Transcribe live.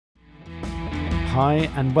Hi,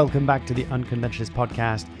 and welcome back to the Unconventionalist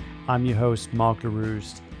podcast. I'm your host, Mark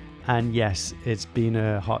LaRouste. And yes, it's been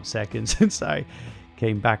a hot second since I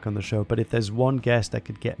came back on the show. But if there's one guest that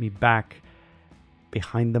could get me back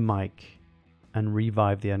behind the mic and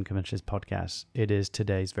revive the Unconventionalist podcast, it is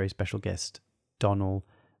today's very special guest, Donald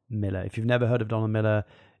Miller. If you've never heard of Donald Miller,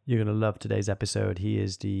 you're going to love today's episode. He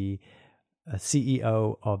is the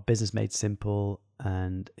CEO of Business Made Simple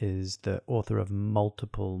and is the author of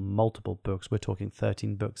multiple books. We're talking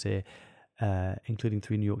 13 books here, including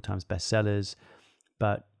 3 New York Times bestsellers.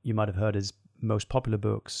 But you might have heard his most popular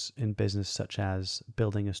books in business, such as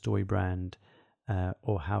Building a Story Brand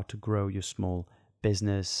or How to Grow Your Small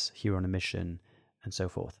Business, Hero on a Mission, and so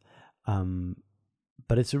forth.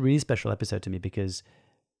 But it's a really special episode to me because,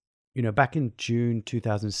 you know, back in June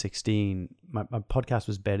 2016, my podcast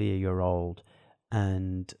was barely a year old,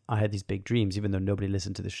 and I had these big dreams, even though nobody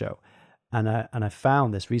listened to the show. And I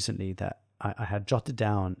found this recently that I had jotted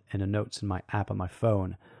down in the notes in my app on my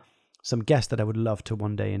phone some guests that I would love to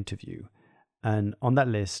one day interview. And on that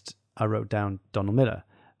list, I wrote down Donald Miller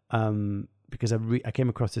because I came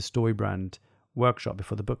across this Story Brand workshop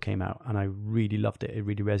before the book came out, and I really loved it. It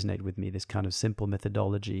really resonated with me, this kind of simple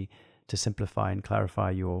methodology to simplify and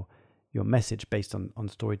clarify your message based on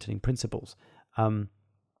storytelling principles.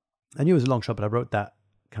 I knew it was a long shot, but I wrote that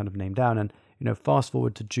kind of name down. And, you know, fast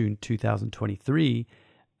forward to June 2023,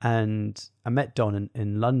 and I met Don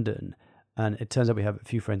in London. And it turns out we have a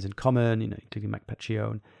few friends in common, you know, including Mike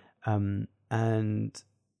Paccione. And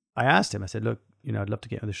I asked him, I said, look, you know, I'd love to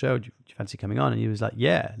get on the show. Do you fancy coming on? And he was like,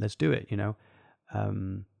 yeah, let's do it, you know.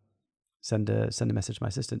 Send a message to my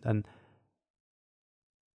assistant. And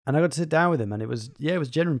I got to sit down with him, and it was a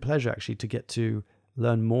genuine pleasure actually to get to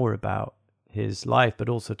learn more about his life, but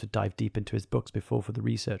also to dive deep into his books before for the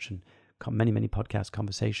research and many podcast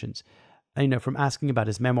conversations. And, you know, from asking about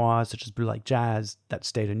his memoirs, such as Blue Like Jazz, that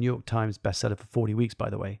stayed a New York Times bestseller for 40 weeks, by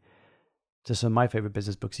the way, to some of my favorite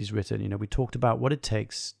business books he's written. You know, we talked about what it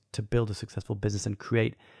takes to build a successful business and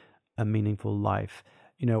create a meaningful life.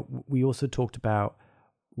 You know, we also talked about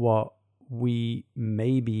what we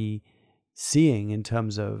may be seeing in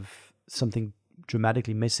terms of something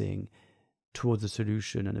dramatically missing towards a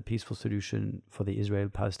solution and a peaceful solution for the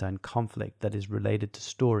Israel-Palestine conflict that is related to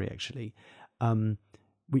story, actually.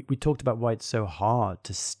 We talked about why it's so hard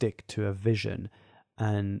to stick to a vision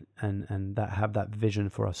and that have that vision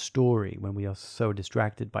for a story when we are so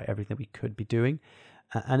distracted by everything we could be doing.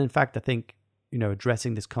 And in fact, I think, you know,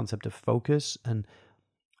 addressing this concept of focus and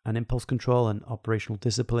impulse control and operational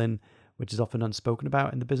discipline, which is often unspoken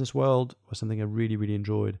about in the business world, was something I really, really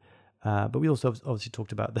enjoyed. But we also obviously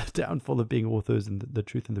talked about the downfall of being authors and the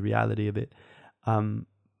truth and the reality of it.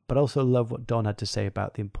 But I also love what Don had to say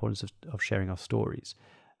about the importance of sharing our stories.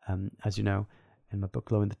 As you know, in my book,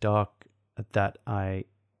 Glow in the Dark, that I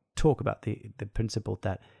talk about the principle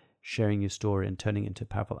that sharing your story and turning it into a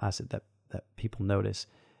powerful asset that people notice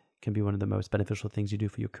can be one of the most beneficial things you do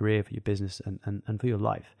for your career, for your business, and for your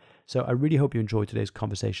life. So I really hope you enjoyed today's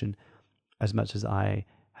conversation as much as I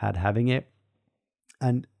had having it.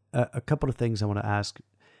 And a couple of things I want to ask.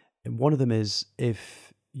 One of them is,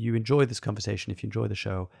 if you enjoy this conversation, if you enjoy the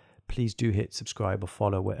show, please do hit subscribe or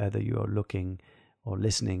follow wherever you are looking or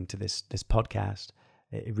listening to this podcast.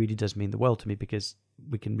 It really does mean the world to me because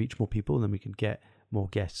we can reach more people and then we can get more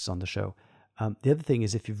guests on the show. The other thing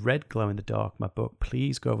is, if you've read Glow in the Dark, my book,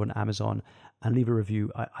 please go over on Amazon and leave a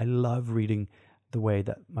review. I love reading the way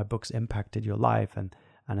that my book's impacted your life and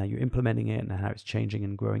how you're implementing it and how it's changing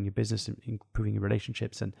and growing your business and improving your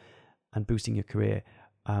relationships and boosting your career.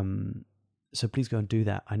 So please go and do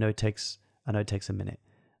that. I know it takes a minute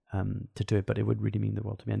to do it, but it would really mean the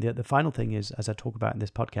world to me. And the final thing is, as I talk about in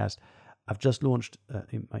this podcast, I've just launched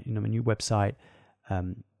my new website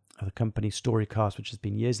of a company, Storycast, which has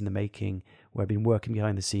been years in the making, where I've been working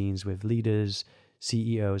behind the scenes with leaders,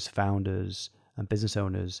 CEOs, founders, and business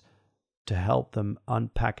owners to help them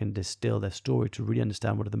unpack and distill their story to really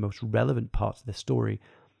understand what are the most relevant parts of their story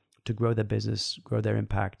to grow their business, grow their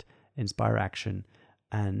impact, inspire action.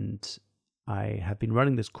 And I have been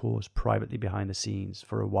running this course privately behind the scenes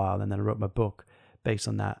for a while, and then I wrote my book based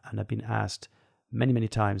on that. And I've been asked many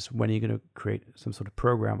times, when are you going to create some sort of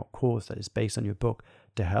program or course that is based on your book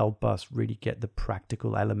to help us really get the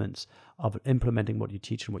practical elements of implementing what you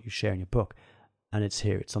teach and what you share in your book? And it's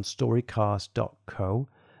here. It's on storycast.co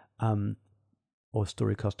or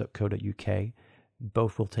storycast.co.uk.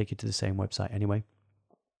 Both will take you to the same website anyway.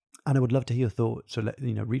 And I would love to hear your thoughts. So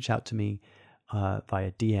reach out to me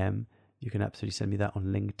via DM. You can absolutely send me that on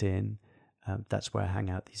LinkedIn. That's where I hang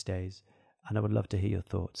out these days. And I would love to hear your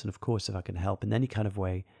thoughts. And of course, if I can help in any kind of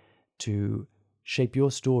way to shape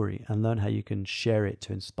your story and learn how you can share it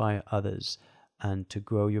to inspire others and to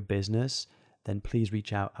grow your business, then please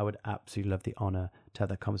reach out. I would absolutely love the honor to have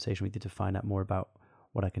that conversation with you to find out more about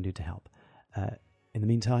what I can do to help. In the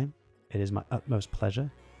meantime, it is my utmost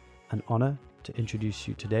pleasure and honor to introduce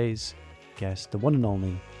you today's guest, the one and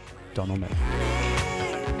only Donald May.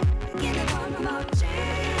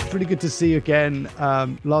 It's really good to see you again.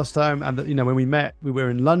 Last time, and when we met, we were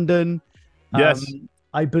in London. Yes.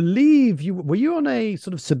 I believe you on a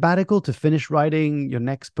sort of sabbatical to finish writing your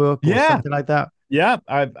next book or Yeah. something like that. Yeah.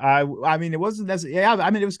 I mean, it wasn't yeah.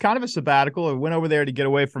 I mean, it was kind of a sabbatical. I went over there to get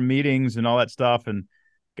away from meetings and all that stuff, and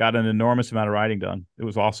got an enormous amount of writing done. It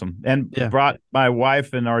was awesome, and Yeah. brought my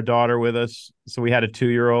wife and our daughter with us. So we had a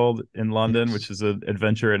 2-year-old in London, Yes. which is an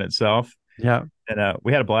adventure in itself, Yeah. and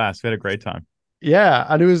we had a blast. We had a great time. Yeah,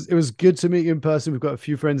 and it was good to meet you in person. We've got a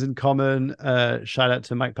few friends in common. Shout out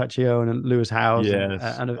to Mike Pacquiao and Lewis Howes Yes.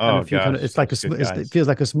 and a Oh few kind of. gosh, It's like such good it guys. feels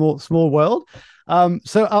like a small world.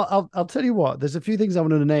 So I'll tell you what. There's a few things I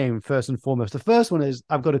want to name first and foremost. The first one is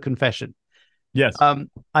I've got a confession. Yes.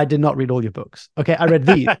 I did not read all your books. Okay, I read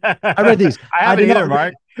these. I read I these. I haven't did either, not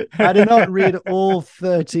Mark. read. I did not read all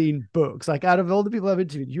 13 books. Like out of all the people I've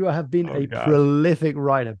interviewed, you have been Oh a gosh. prolific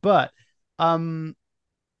writer. But um,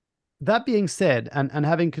 that being said, and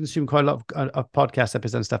having consumed quite a lot of podcast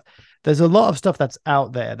episodes and stuff, there's a lot of stuff that's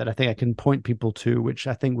out there that I think I can point people to, which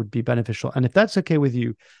I think would be beneficial. And if that's okay with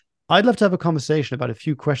you, I'd love to have a conversation about a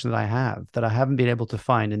few questions that I have that I haven't been able to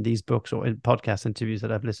find in these books or in podcast interviews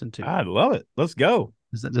that I've listened to. I love it. Let's go.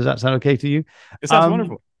 Does that sound okay to you? It sounds Um,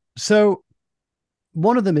 wonderful. so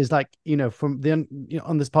one of them is like, from the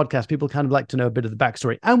on this podcast, people kind of like to know a bit of the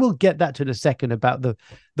backstory, and we'll get that to in a second about the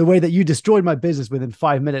way that you destroyed my business within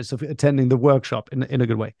 5 minutes of attending the workshop in a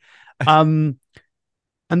good way. Um,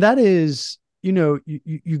 and that is, you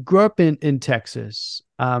grew up in Texas.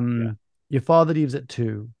 Yeah. Your father leaves at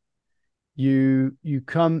 2. You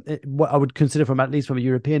come what I would consider from, at least from a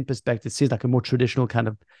European perspective, seems like a more traditional kind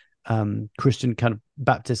of Christian kind of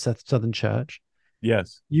Baptist Southern church.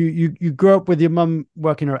 Yes. You grew up with your mum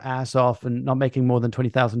working her ass off and not making more than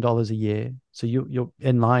 $20,000 a year, so you're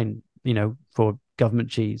in line, for government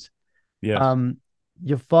cheese. Yes. Um,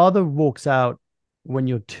 your father walks out when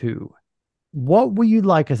you're 2. What were you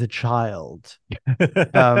like as a child?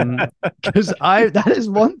 Because I that is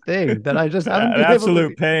one thing that I just haven't An been able to.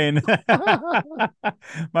 absolute pain.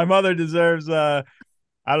 My mother deserves I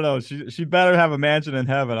don't know, she better have a mansion in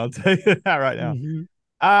heaven, I'll tell you that right now. Mhm.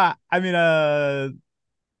 Uh I mean uh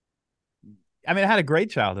I mean I had a great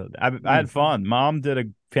childhood. I Mm, had fun. Mom did a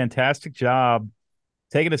fantastic job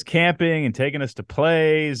taking us camping and taking us to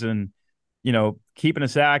plays and keeping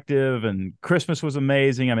us active, and Christmas was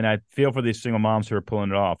amazing. I mean, I feel for these single moms who are pulling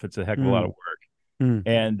it off. It's a heck of a lot of mm, work.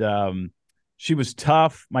 mm, And she was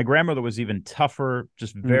tough. My grandmother was even tougher,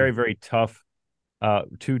 just mm, very, very tough.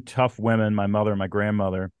 Two tough women, my mother and my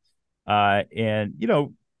grandmother. And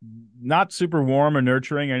not super warm or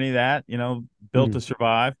nurturing or any of that, built to mm,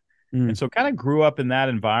 survive. And mm, so kind of grew up in that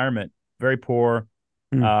environment, very poor.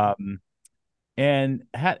 mm. Um, and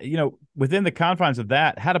had, within the confines of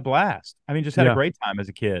that, had a blast. I mean, just had a Yeah. great time as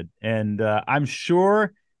a kid. And I'm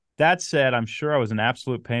sure that said, I'm sure I was an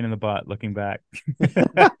absolute pain in the butt looking back.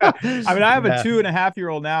 I mean, I have a Yeah.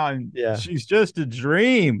 2.5-year-old now, and Yeah. she's just a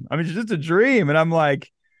dream. I mean, she's just a dream. And I'm like,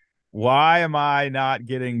 why am I not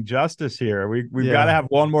getting justice here? We've got to Yeah. have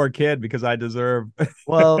one more kid because I deserve.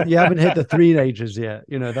 Well, you haven't hit the teenagers yet.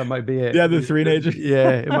 That might be it. Yeah, the teenager. Yeah,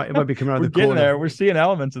 it might be coming around We're the getting corner. there. We're seeing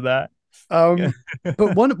elements of that. Yeah. Um,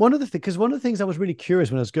 but one of the things, because one of the things I was really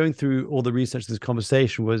curious when I was going through all the research of this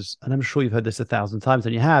conversation was, and I'm sure you've heard this 1,000 times,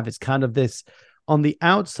 and you have, it's kind of this, on the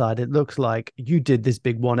outside, it looks like you did this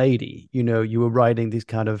big 180. You were writing these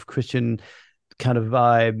kind of Christian kind of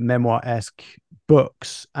vibe, memoir-esque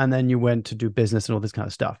books, and then you went to do business and all this kind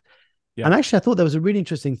of stuff. Yeah. And actually, I thought there was a really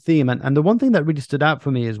interesting theme. And the one thing that really stood out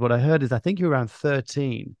for me is what I heard is I think you were around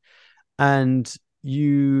 13 and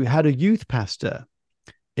you had a youth pastor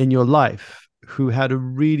in your life who had a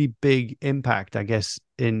really big impact, I guess,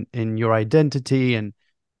 in your identity and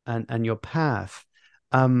your path.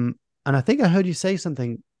 And I think I heard you say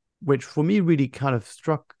something which for me really kind of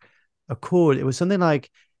struck a chord. It was something like,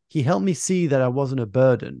 he helped me see that I wasn't a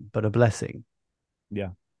burden, but a blessing. Yeah.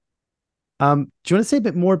 Do you want to say a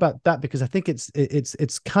bit more about that? Because I think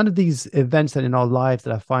it's kind of these events that in our lives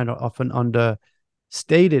that I find are often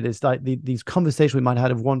understated. It's like these conversations we might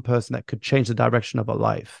have with one person that could change the direction of our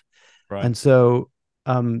life. Right. And so,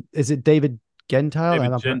 is it David Gentile?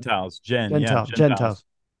 David Gentiles. Yeah, Gentiles. Gentiles.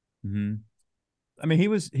 Hmm. I mean, he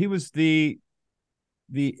was the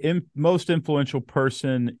most influential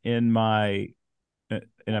person in my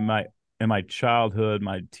in my childhood,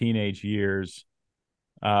 my teenage years,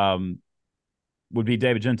 um, would be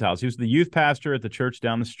David Gentiles. He was the youth pastor at the church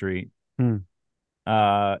down the street. Mm,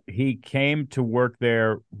 He came to work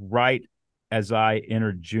there right as I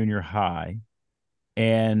entered junior high,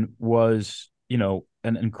 and was,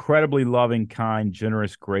 an incredibly loving, kind,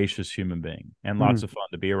 generous, gracious human being, and lots mm, of fun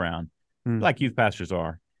to be around, mm, like youth pastors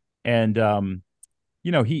are. And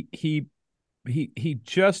he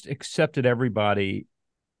just accepted everybody.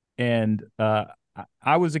 And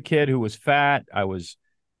I was a kid who was fat. I was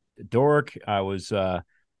a dork. I was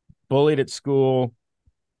bullied at school,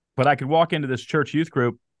 but I could walk into this church youth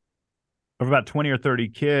group of about 20 or 30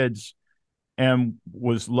 kids and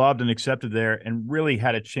was loved and accepted there, and really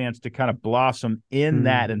had a chance to kind of blossom in mm,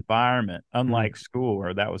 that environment, mm. unlike school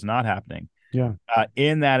where that was not happening, Yeah.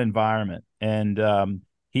 in that environment. And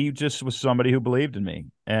he just was somebody who believed in me.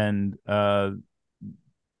 And I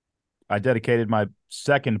dedicated my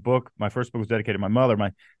second book. My first book was dedicated to my mother.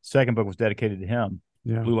 My second book was dedicated to him,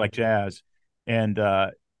 Yeah. Blue Like Jazz. And,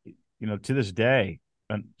 to this day,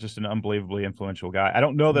 just an unbelievably influential guy. I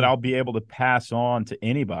don't know that Mm, I'll be able to pass on to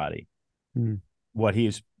anybody mm. what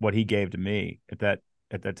he gave to me at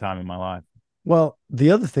that time in my life. Well,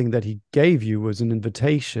 the other thing that he gave you was an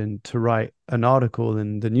invitation to write an article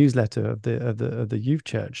in the newsletter of the youth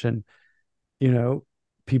church, and you know,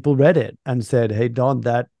 people read it and said, "Hey, Don,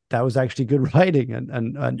 that was actually good writing."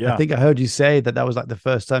 And I Yeah. think I heard you say that that was like the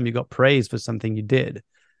first time you got praise for something you did.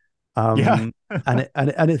 Yeah. Um,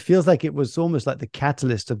 and it feels like it was almost like the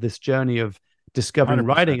catalyst of this journey of discovering 100%.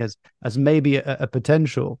 writing as maybe a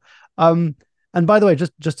potential. Um, and by the way,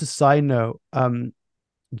 just a side note,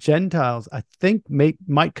 Gentiles, I think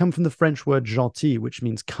might come from the French word gentil, which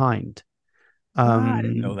means kind. I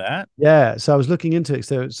didn't know Um, that. yeah, so I was looking into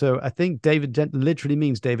it. So I think literally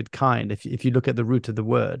means David kind if you look at the root of the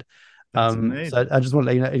word. That's So amazing. I just want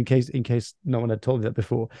to let you know in case no one had told you that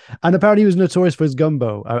before. And apparently he was notorious for his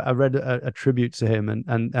gumbo. I read a tribute to him,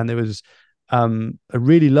 and there was a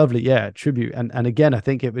really lovely tribute. And again, I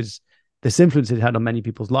think it was this influence it had on many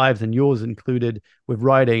people's lives, and yours included with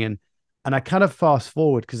writing. And I kind of fast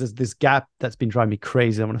forward because there's this gap that's been driving me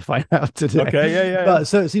crazy. I want to find out today. Okay. Yeah. Yeah. Yeah. But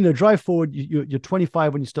so drive forward. You're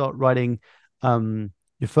 25 when you start writing your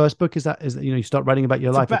first book. Is you start writing about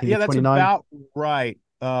your It's life. I about, think yeah, you're that's 29 about right.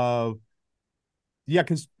 Yeah,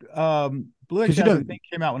 because Blue Like because you Jazz, I don't. think,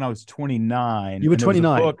 came out when I was 29, You were and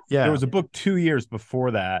 29. there Yeah, was a book 2 years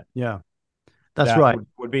before that yeah, that's that right.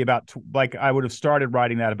 would be about like I would have started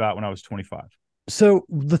writing that about when I was 25. So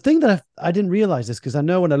the thing that I didn't realize this because I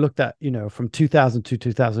know when I looked at from 2000 to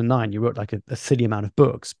 2009, you wrote like a silly amount of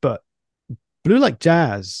books, but Blue Like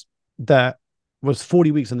Jazz that was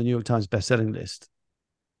 40 weeks on the New York Times bestselling list,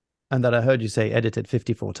 and that I heard you say edited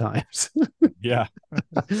 54 times. Yeah.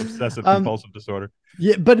 Obsessive um, compulsive disorder.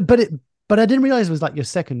 yeah, but I didn't realize it was like your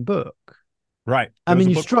second book. Right. I There was mean, a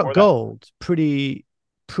you book struck before that. gold pretty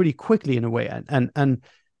quickly in a way, and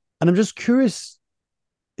I'm just curious.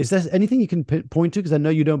 Is there anything you can point to? Because I know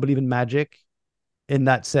you don't believe in magic in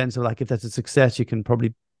that sense of like if that's a success, you can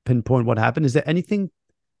probably pinpoint what happened. Is there anything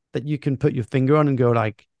that you can put your finger on and go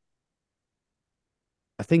like,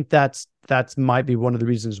 I think that's might be one of the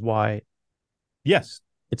reasons why Yes.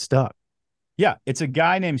 it stuck. Yeah. It's a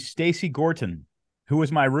guy named Stacy Gorton, who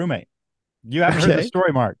was my roommate. You haven't heard the Okay.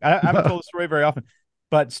 story, Mark. I haven't No. told the story very often,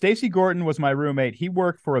 but Stacy Gorton was my roommate. He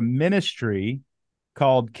worked for a ministry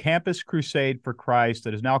called Campus Crusade for Christ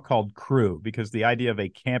that is now called Cru, because the idea of a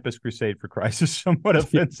Campus Crusade for Christ is somewhat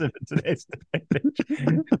offensive in today's day.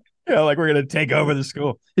 Like we're going to take over the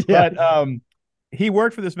school. Yeah. But he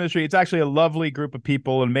worked for this ministry. It's actually a lovely group of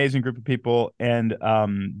people, an amazing group of people. And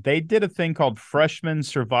they did a thing called freshman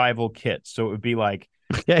survival kits. So it would be like,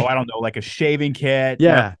 oh, Okay. I don't know, like a shaving kit,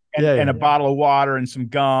 Yeah. Yeah. and Yeah. a bottle of water and some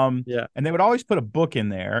gum. Yeah. And they would always put a book in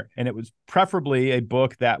there. And it was preferably a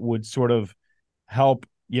book that would sort of help,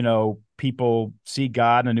 people see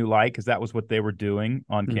God in a new light, because that was what they were doing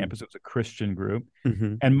on Mm. campus. It was a Christian group.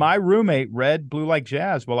 Mm-hmm. And my roommate read Blue Like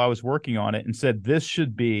Jazz while I was working on it and said, this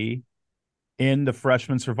should be in the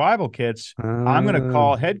freshman survival kits. I'm going to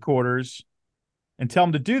call headquarters and tell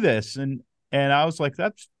them to do this. And I was like,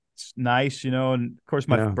 that's nice, And of course,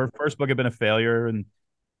 my yeah. first book had been a failure, and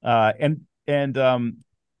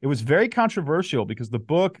it was very controversial because the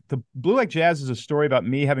Blue Like Jazz is a story about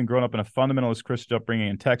me having grown up in a fundamentalist Christian upbringing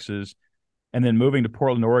in Texas, and then moving to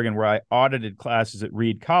Portland, Oregon, where I audited classes at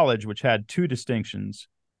Reed College, which had two distinctions.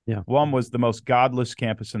 Yeah. One was the most godless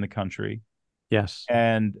campus in the country, Yes.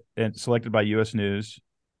 and selected by U.S. News,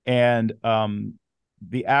 and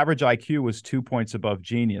the average IQ was 2 points above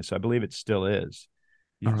genius. I believe it still is.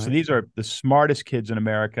 All So right. these are the smartest kids in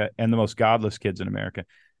America and the most godless kids in America.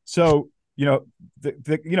 So,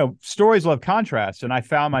 stories love contrast, and I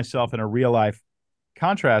found myself in a real life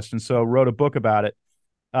contrast, and so wrote a book about it.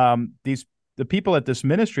 These the people at this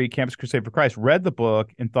ministry, Campus Crusade for Christ, read the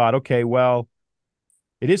book and thought, okay, well,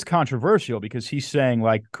 it is controversial because he's saying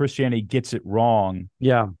like Christianity gets it wrong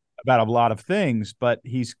Yeah. about a lot of things, but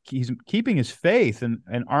he's keeping his faith, and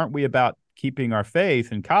aren't we about keeping our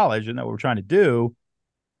faith in college? And that what we're trying to do.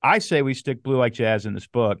 I say we stick Blue Like Jazz in this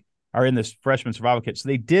book, or in this freshman survival kit. So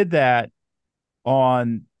they did that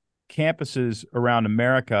on campuses around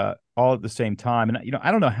America all at the same time. And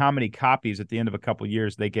I don't know how many copies at the end of a couple of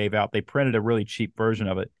years they gave out. They printed a really cheap version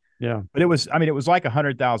of it. Yeah. But it was like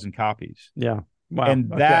 100,000 copies. Yeah. Wow.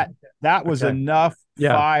 And Okay. that was enough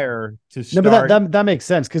fire to start. No, but that makes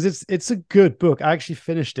sense because it's a good book. I actually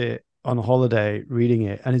finished it on a holiday reading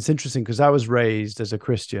it, and it's interesting because I was raised as a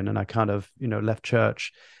Christian and I kind of left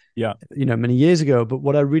church many years ago. But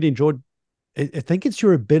what I really enjoyed, I think it's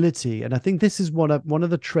your ability, and I think this is one of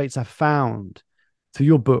the traits I found through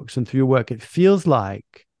your books and through your work. It feels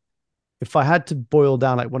like if I had to boil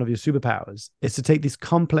down like one of your superpowers, it's to take these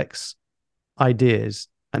complex ideas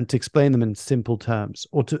and to explain them in simple terms,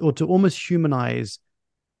 or to almost humanize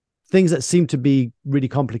things that seem to be really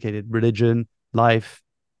complicated: religion, life,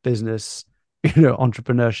 business,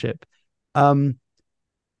 entrepreneurship. And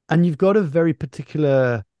you've got a very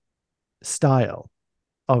particular style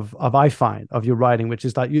of I find of your writing, which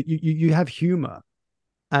is like you have humor,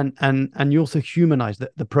 and you also humanize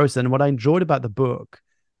the process. And what I enjoyed about the book,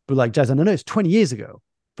 but like Jazz, and I know it's 20 years ago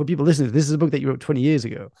for people listening. This is a book that you wrote 20 years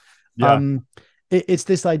ago. Yeah. It's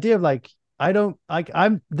this idea of like,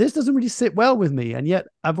 this doesn't really sit well with me. And yet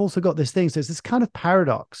I've also got this thing. So it's this kind of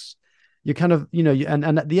paradox. You kind of,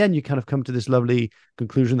 and at the end, you kind of come to this lovely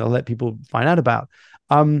conclusion that I'll let people find out about.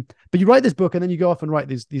 But you write this book and then you go off and write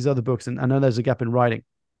these other books. And I know there's a gap in writing.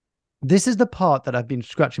 This is the part that I've been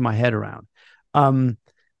scratching my head around.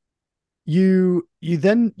 You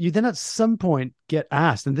then at some point get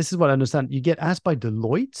asked, and this is what I understand, you get asked by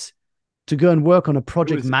Deloitte to go and work on a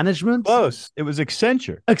project management. Close. It was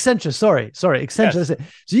Accenture. Sorry. Accenture. Yes. That's it.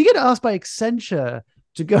 So you get asked by Accenture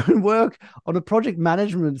to go and work on a project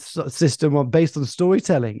management system based on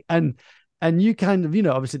storytelling. And you kind of,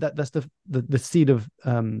 obviously that's the seed of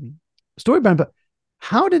Storybrand, but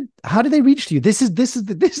how did they reach to you? This is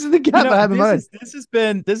the gap I have in mind.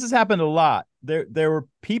 This has happened a lot. There were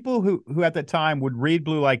people who at that time would read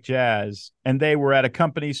Blue Like Jazz, and they were at a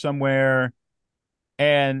company somewhere,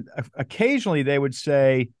 and occasionally they would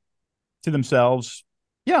say to themselves,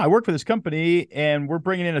 yeah, I work for this company and we're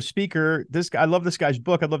bringing in a speaker. This guy, I love this guy's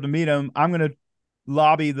book. I'd love to meet him. I'm going to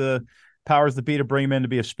lobby the powers that be to bring him in to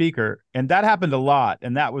be a speaker. And that happened a lot.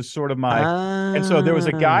 And that was sort of and so there was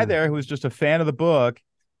a guy there who was just a fan of the book,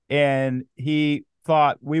 and he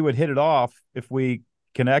thought we would hit it off if we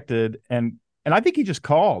connected. And I think he just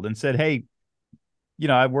called and said, hey,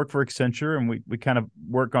 I work for Accenture and we kind of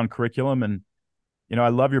work on curriculum, and I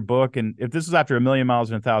love your book. And if this is after A Million Miles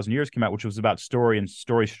in 1,000 Years came out, which was about story and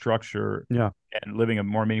story structure, and living a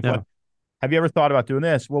more meaningful life, have you ever thought about doing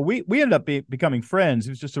this? Well, we ended up becoming friends. He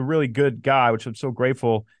was just a really good guy, which I'm so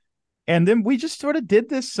grateful. And then we just sort of did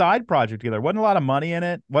this side project together. Wasn't a lot of money in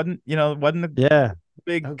it. Wasn't a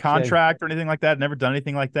big contract or anything like that. Never done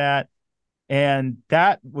anything like that. And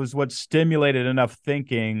that was what stimulated enough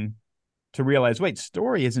thinking to realize, wait,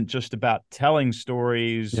 story isn't just about telling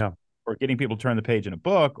stories or getting people to turn the page in a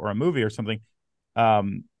book or a movie or something.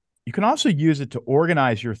 You can also use it to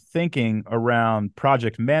organize your thinking around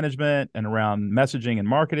project management and around messaging and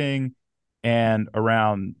marketing and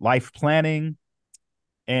around life planning.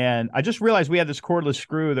 And I just realized we had this cordless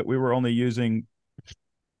screw that we were only using.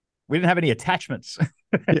 We didn't have any attachments.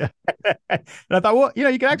 And I thought, well,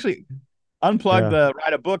 you can actually unplug the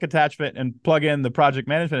write a book attachment and plug in the project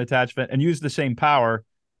management attachment and use the same power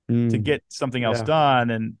to get something else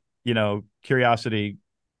done. And, curiosity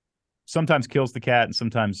sometimes kills the cat and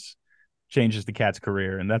sometimes changes the cat's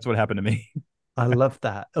career. And that's what happened to me. I love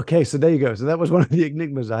that. Okay. So there you go. So that was one of the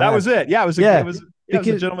enigmas I had. Was it. Yeah. It was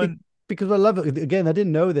a gentleman. Because I love it. Again, I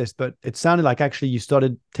didn't know this, but it sounded like actually you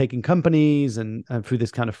started taking companies and through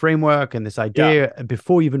this kind of framework and this idea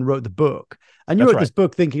before you even wrote the book. And you wrote this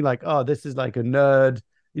book thinking like, oh, this is like a nerd,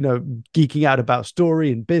 geeking out about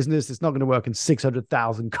story and business. It's not going to work in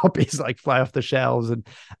 600,000 copies, like fly off the shelves, and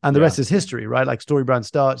the rest is history, right? Like Storybrand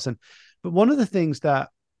starts. But one of the things that,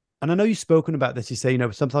 and I know you've spoken about this, you say,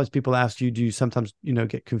 sometimes people ask you, do you sometimes,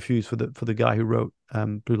 get confused for the guy who wrote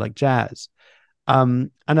Blue Like Jazz?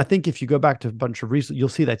 And I think if you go back to a bunch of research, you'll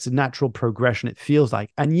see that it's a natural progression, it feels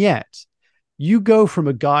like. And yet you go from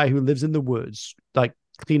a guy who lives in the woods, like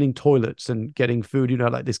cleaning toilets and getting food,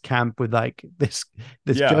 like this camp with like this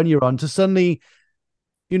Yeah. journey you're on, to suddenly,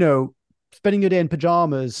 you know, spending your day in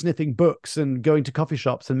pajamas, sniffing books and going to coffee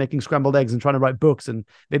shops and making scrambled eggs and trying to write books and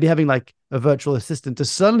maybe having like a virtual assistant, to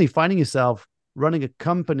suddenly finding yourself running a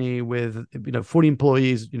company with, 40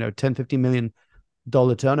 employees, 10, $15 million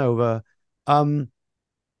turnover. Um,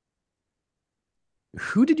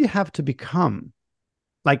 who did you have to become,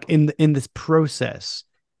 like in this process,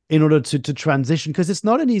 in order to transition? Because it's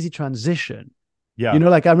not an easy transition. Yeah.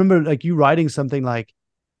 Like I remember like you writing something like,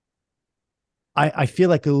 I feel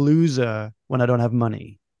like a loser when I don't have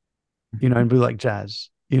money, and Blue Like Jazz,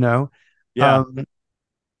 Yeah. um,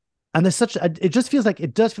 and there's such it just feels like,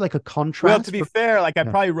 it does feel like a Well, to contrast. be fair, like I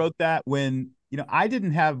Yeah. probably wrote that when, I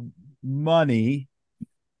didn't have money.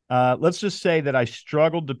 Let's just say that I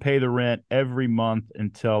struggled to pay the rent every month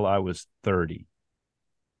until I was 30.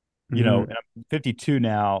 Mm-hmm. And I'm 52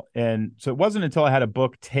 now. And so it wasn't until I had a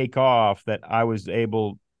book take off that I was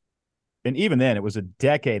able, and even then it was a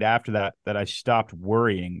decade after that that I stopped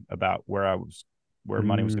worrying about where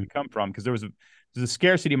money was Mm-hmm. going to come from, because there's a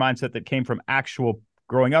scarcity mindset that came from actual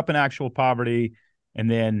growing up in actual poverty,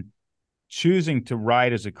 and then choosing to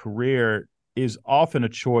write as a career is often a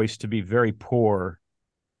choice to be very poor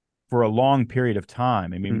for a long period of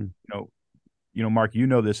time. I mean, Mark,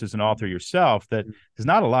 this as an author yourself, that there's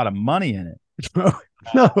not a lot of money in it.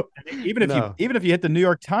 No, Even if no, you hit the New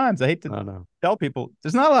York Times, I hate to no. tell people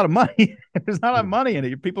there's not a lot of money. There's not a lot of money in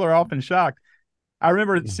it. People are often shocked. I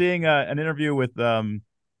remember seeing an interview with the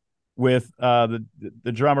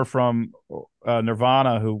drummer from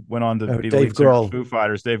Nirvana, who went on to be the Dave lead singer of Grohl. Foo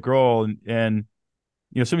Fighters, Dave Grohl, and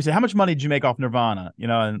somebody said, "How much money did you make off Nirvana?"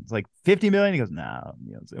 And it's like 50 million. He goes, "No,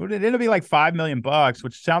 it'll be like $5 million,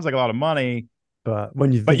 which sounds like a lot of money." But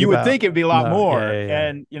when you But think you would about, think it'd be a lot no, more. yeah.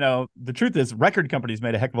 And, the truth is record companies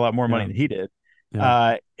made a heck of a lot more money Yeah. than he did.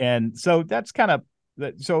 Yeah. And so that's kind of,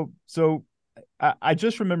 so I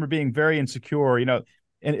just remember being very insecure, and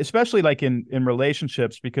especially like in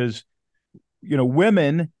relationships, because,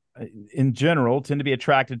 women in general tend to be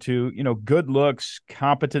attracted to, good looks,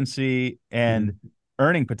 competency, and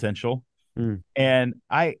earning potential. Mm. And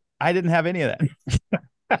I didn't have any of that.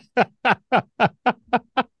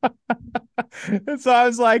 And so I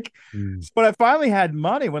was like, but I finally had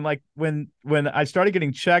money when I started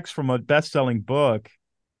getting checks from a best-selling book.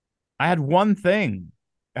 I had one thing.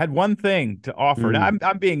 I had one thing to offer. Now,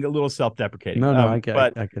 I'm being a little self-deprecating. No, I get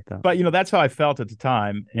that. But that's how I felt at the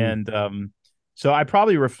time. And so I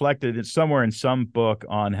probably reflected it somewhere in some book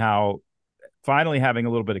on how finally having a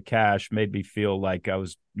little bit of cash made me feel like I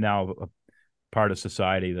was now a part of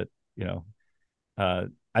society that,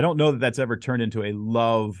 I don't know that that's ever turned into a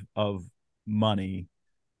love of money,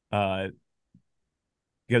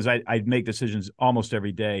 because I make decisions almost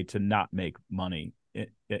every day to not make money, so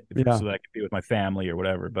that I can be with my family or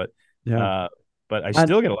whatever. But I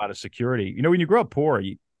still get a lot of security. When you grow up poor,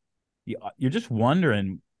 you're just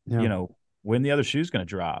wondering, when the other shoe's going to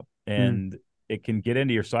drop, and it can get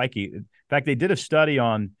into your psyche. In fact, they did a study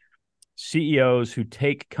on CEOs who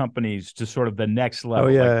take companies to sort of the next level. Oh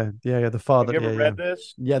yeah, The father. Have you ever read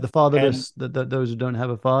this? Yeah, the fatherless. Those who don't have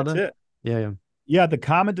a father. That's it. Yeah. Yeah, the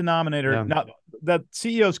common denominator. Yeah. Now, that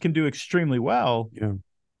CEOs can do extremely well. Yeah.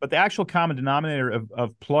 But the actual common denominator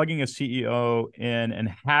of plugging a CEO in and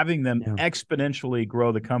having them exponentially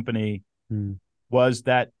grow the company was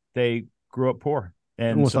that they grew up poor,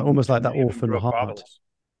 and almost like that orphan heart. Fatherless.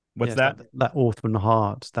 What's that? That orphan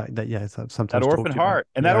heart. Sometimes that orphan heart,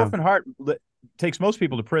 and that orphan heart takes most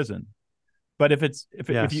people to prison. But if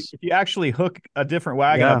you actually hook a different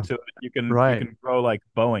wagon up to it, you can grow like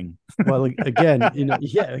Boeing. Well, again,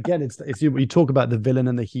 it's you talk about the villain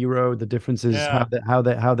and the hero. The difference is how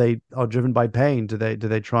they are driven by pain. Do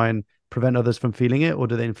they try and prevent others from feeling it, or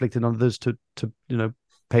do they inflict it on others to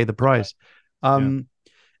pay the price? And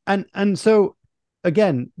so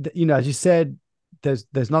again, as you said, there's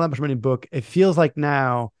not that much money in book. It feels like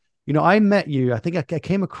now, I met you. I think I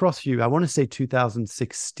came across you. I want to say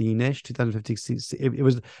 2016-ish, 2015. It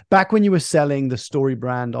was back when you were selling the Story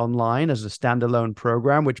brand online as a standalone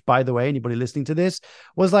program, which, by the way, anybody listening to this,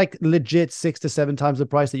 was like legit 6 to 7 times the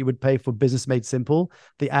price that you would pay for Business Made Simple,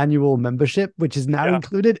 the annual membership, which is now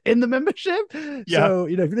included in the membership. Yeah. So,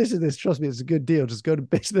 if you listen to this, trust me, it's a good deal. Just go to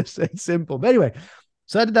Business Made Simple. But anyway,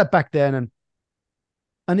 so I did that back then,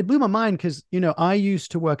 and it blew my mind because, I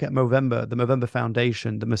used to work at Movember, the Movember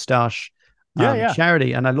Foundation, the mustache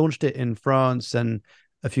charity, and I launched it in France and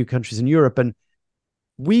a few countries in Europe. And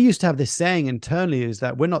we used to have this saying internally, is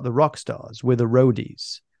that we're not the rock stars, we're the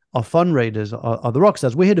roadies. our fundraisers are the rock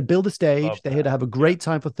stars. We're here to build a stage. Love They're here to that. have a Yeah. great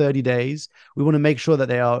time for 30 days. We want to make sure that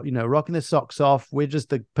they are, rocking their socks off. We're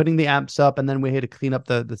just putting the amps up, and then we're here to clean up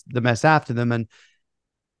the mess after them.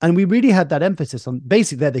 And we really had that emphasis on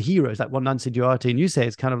basically they're the heroes, like what Nancy Duarte and you say.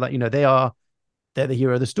 It's kind of like, they're the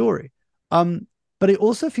hero of the story. But it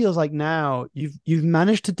also feels like now you've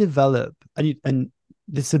managed to develop and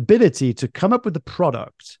this ability to come up with a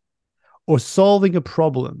product or solving a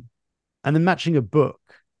problem and then matching a book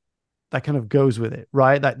that kind of goes with it,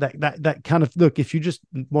 right? That kind of look, if you just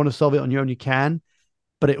want to solve it on your own, you can,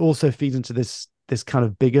 but it also feeds into this kind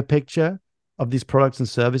of bigger picture of these products and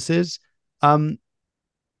services.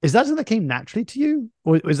 Is that something that came naturally to you,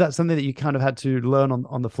 or is that something that you kind of had to learn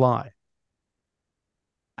on the fly?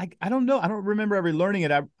 I don't know. I don't remember ever learning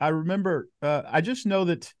it. I remember, I just know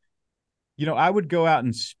that, I would go out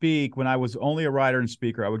and speak when I was only a writer and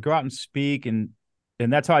speaker. I would go out and speak, and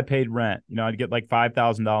that's how I paid rent. I'd get like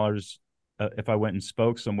 $5,000 if I went and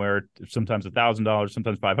spoke somewhere, sometimes $1,000,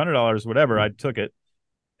 sometimes $500, whatever. I took it.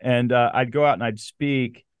 And I'd go out and I'd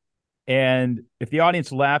speak. And if the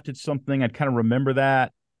audience laughed at something, I'd kind of remember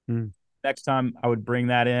that. Mm. Next time I would bring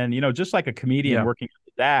that in, just like a comedian Yeah. working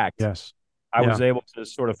his act. Yes. I Yeah. was able to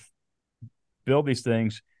sort of build these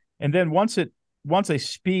things. And then once a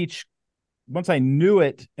speech, once I knew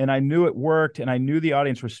it and I knew it worked and I knew the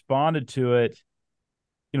audience responded to it,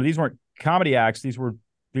 these weren't comedy acts. These were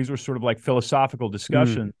sort of like philosophical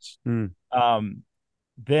discussions. Mm.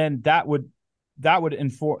 Then that would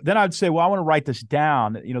inform, then I'd say, well, I want to write this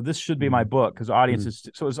down. This should be my book because audiences.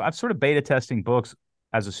 So I'm sort of beta testing books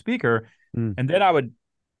as a speaker. And then I would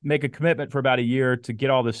make a commitment for about a year to get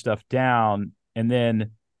all this stuff down. And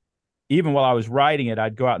then even while I was writing it,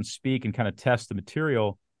 I'd go out and speak and kind of test the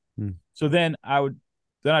material. So then I'd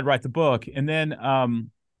write the book. And then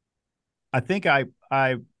I think I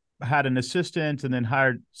had an assistant and then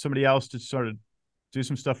hired somebody else to sort of do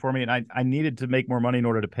some stuff for me. And I needed to make more money in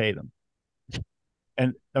order to pay them.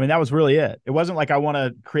 And I mean, that was really it. It wasn't like I want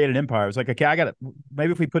to create an empire. It was like, okay,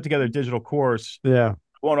 maybe if we put together a digital course, Yeah.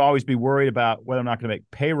 I won't always be worried about whether I'm not going to make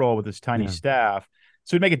payroll with this tiny staff.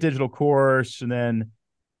 So we'd make a digital course and then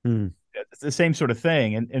it's the same sort of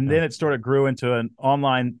thing. And then it sort of grew into an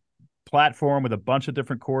online platform with a bunch of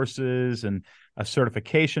different courses and a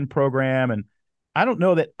certification program. And I don't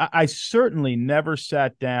know that I certainly never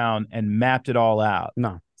sat down and mapped it all out.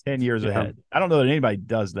 No. 10 years ahead. I don't know that anybody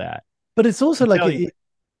does that. But it's also like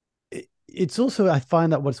it's also, I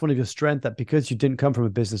find that what's one of your strengths, that because you didn't come from a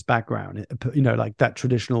business background, like that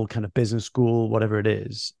traditional kind of business school, whatever it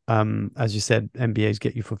is, as you said, MBAs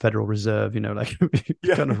get you for Federal Reserve, like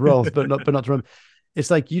kind of roles, but not to run. It's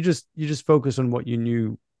like you just focus on what you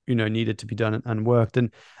knew, needed to be done and worked.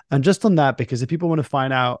 And just on that, because if people want to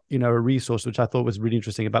find out, a resource, which I thought was really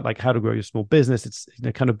interesting about like how to grow your small business, it's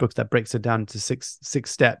kind of books that breaks it down into six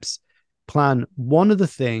steps plan. One of the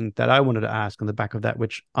things that I wanted to ask on the back of that,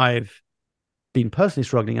 which I've been personally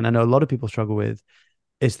struggling, and I know a lot of people struggle with,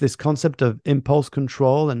 is this concept of impulse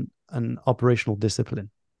control and operational discipline.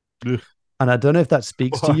 Ugh. And I don't know if that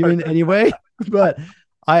speaks to you in any way, but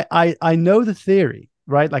I know the theory,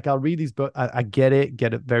 right? Like I'll read these books, I get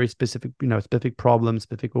it very specific, specific problems,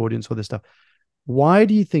 specific audience, all this stuff. Why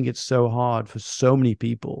do you think it's so hard for so many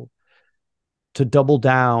people to double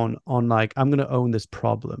down on like, I'm going to own this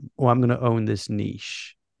problem or I'm going to own this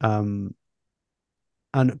niche,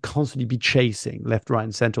 and constantly be chasing left, right,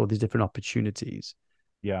 and center all these different opportunities?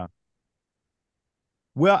 Yeah.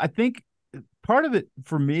 Well, I think part of it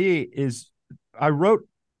for me is I wrote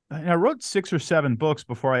 6 or 7 books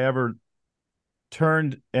before I ever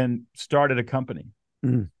turned and started a company.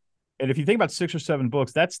 And if you think about 6 or 7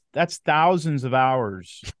 books, that's thousands of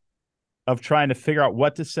hours of trying to figure out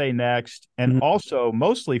what to say next. And also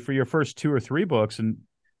mostly for your first 2 or 3 books. And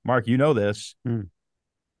Mark, this,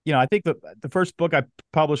 I think the first book I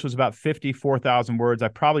published was about 54,000 words. I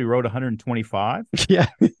probably wrote 125. Yeah.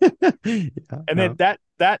 And then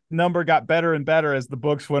that number got better and better as the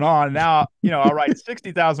books went on. Now, I'll write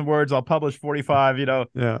 60,000 words. I'll publish 45,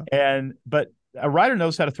 but a writer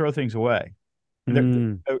knows how to throw things away.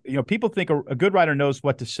 People think a good writer knows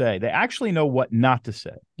what to say. They actually know what not to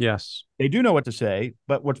say. Yes. They do know what to say,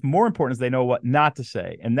 but what's more important is they know what not to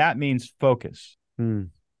say. And that means focus.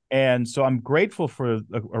 And so I'm grateful for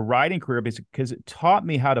a writing career because it taught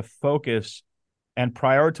me how to focus and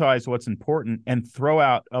prioritize what's important and throw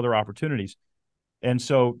out other opportunities. And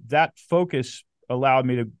so that focus allowed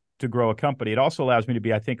me to grow a company. It also allows me to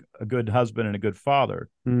be, I think, a good husband and a good father,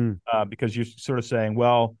 because you're sort of saying,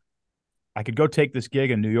 well, I could go take this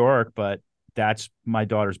gig in New York, but that's my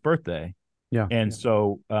daughter's birthday. Yeah. And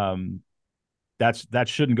so that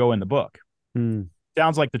shouldn't go in the book.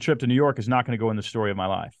 sounds like the trip to New York is not going to go in the story of my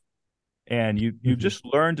life. And you Hmm. just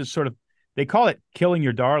learn to sort of, they call it killing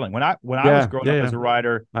your darling. When I was Yeah, growing yeah, up yeah. as a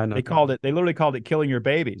writer, I know. they literally called it killing your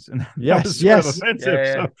babies. And that Yes, was sort of yes. Yeah,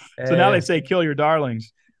 offensive. yeah, So now they yeah, say kill your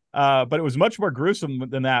darlings. But it was much more gruesome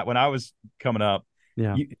than that when I was coming up.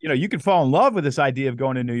 yeah. You could fall in love with this idea of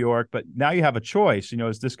going to New York, but now you have a choice.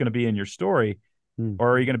 Is this going to be in your story, Mm,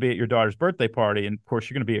 or are you going to be at your daughter's birthday party? And of course,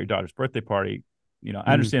 you're going to be at your daughter's birthday party. I mm.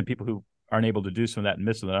 understand people who aren't able to do some of that and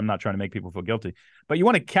miss that. I'm not trying to make people feel guilty, but you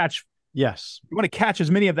want to catch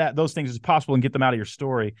as many of those things as possible and get them out of your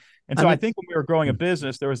story. And so And I it's think when we were growing a mm.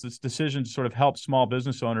 business, there was this decision to sort of help small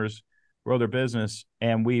business owners grow their business,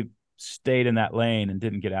 and we stayed in that lane and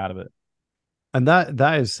didn't get out of it. And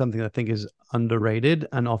that is something I think is underrated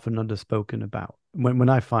and often underspoken about. When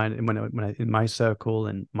I find when I in my circle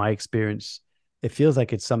and my experience, it feels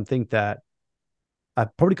like it's something that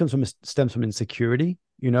probably stems from insecurity.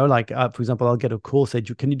 Like for example, I'll get a call say,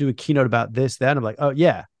 "Can you do a keynote about this?" Then I'm like, "Oh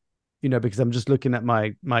yeah," because I'm just looking at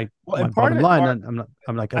Well, my and part of bottom it, line, Mark, and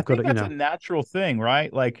I'm like, I I've got think to, that's a natural thing,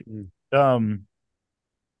 right? Like, um,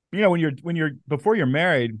 when you're before you're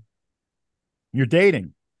married, you're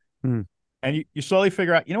dating, mm, and you slowly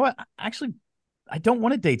figure out, what? Actually, I don't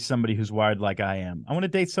want to date somebody who's wired like I am. I want to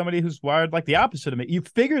date somebody who's wired like the opposite of me. You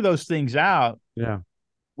figure those things out yeah,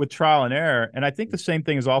 with trial and error, and I think the same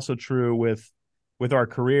thing is also true with our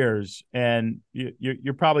careers. And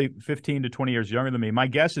you're probably 15 to 20 years younger than me. My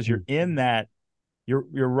guess is you're mm, in that.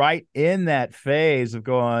 You're right in that phase of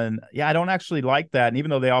going, yeah, I don't actually like that, and even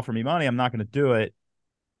though they offer me money, I'm not going to do it.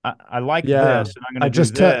 I like yeah. this, and I'm going to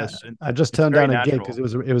do this, and I just it's turned very down a gig because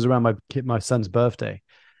natural. it was around my son's birthday.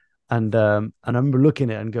 And I remember looking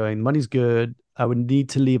at it and going, money's good. I would need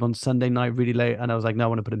to leave on Sunday night really late. And I was like, no, I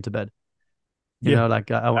want to put him to bed. Yeah, I,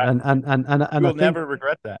 And you I will think, never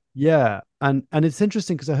regret that. yeah. And it's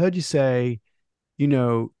interesting because I heard you say,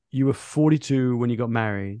 you were 42 when you got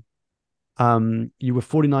married. You were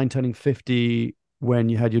 49 turning 50 when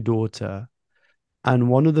you had your daughter. And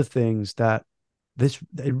one of the things that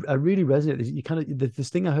I really resonated, you kind of, this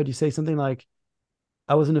thing I heard you say something like,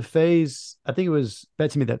 I was in a phase, I think it was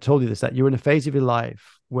Betsy that told you this, that you were in a phase of your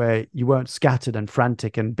life where you weren't scattered and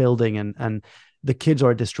frantic and building and the kids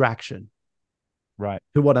are a distraction Right.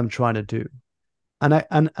 to what I'm trying to do. And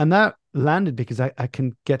that landed because I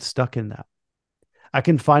can get stuck in that. I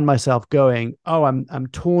can find myself going, oh, I'm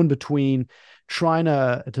torn between trying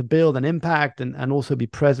to build an impact and also be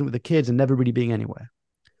present with the kids and never really being anywhere.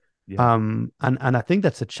 Yeah. And I think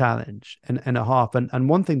that's a challenge and a half. And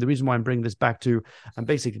one thing, the reason why I'm bringing this back to, I'm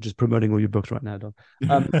basically just promoting all your books right now, Don.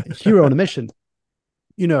 Hero on a Mission.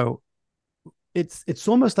 You know, it's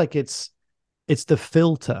almost like it's the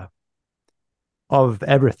filter of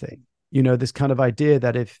everything. This kind of idea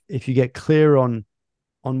that if you get clear on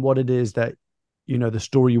what it is that the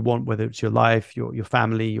story you want, whether it's your life, your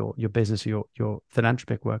family, your business, your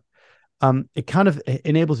philanthropic work, it kind of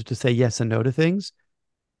enables you to say yes and no to things.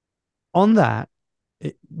 On that,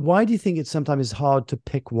 why do you think it's sometimes hard to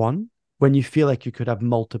pick one when you feel like you could have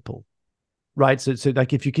multiple? Right. So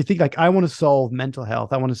like if you could think like I want to solve mental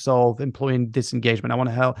health, I want to solve employee disengagement, I want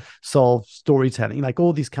to help solve storytelling, like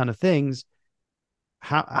all these kind of things.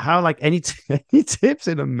 How like any tips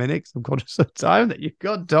in a minute? I'm conscious of time that you've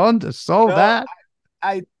got done to solve No, that.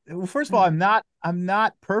 well, first of all, I'm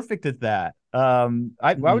not perfect at that.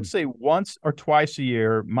 I would Mm, say once or twice a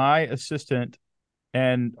year, my assistant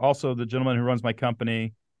and also the gentleman who runs my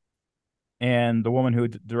company and the woman who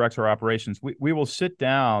directs our operations, we will sit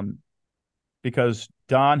down because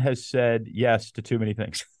Don has said yes to too many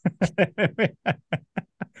things.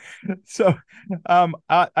 So,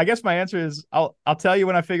 I guess my answer is I'll tell you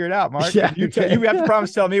when I figure it out, Mark, yeah. and you Okay. have to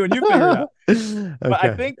promise to tell me when you figure it out. But I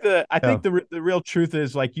Okay. think the I Yeah. think the real truth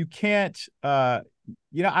is like you can't.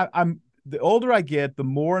 I'm the older I get, the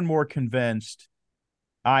more and more convinced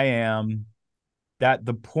I am that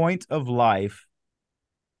the point of life,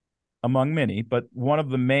 among many, but one of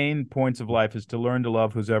the main points of life is to learn to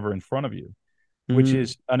love who's ever in front of you, which Mm,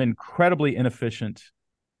 is an incredibly inefficient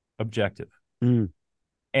objective. mm,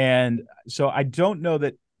 And so I don't know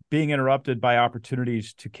that being interrupted by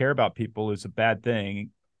opportunities to care about people is a bad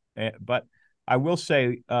thing. But I will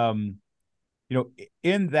say,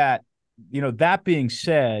 in that, that being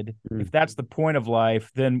said, if mm, that's the point of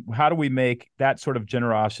life, then how do we make that sort of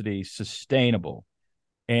generosity sustainable?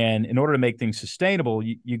 And in order to make things sustainable,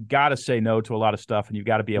 you got to say no to a lot of stuff, and you've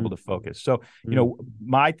got to be able mm, to focus. So, mm,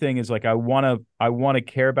 my thing is like I want to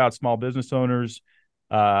care about small business owners.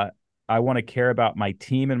 Uh, I want to care about my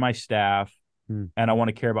team and my staff, mm, and I want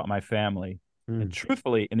to care about my family. And mm,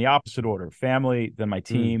 truthfully, in the opposite order: family, then my mm,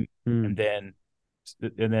 team, and mm. then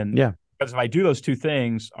and then Yeah. Because if I do those two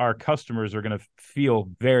things, our customers are going to feel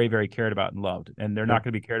very, very cared about and loved, and they're not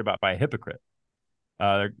going to be cared about by a hypocrite.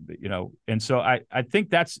 And so I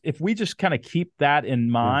think that's, if we just kind of keep that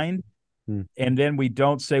in mind, and then we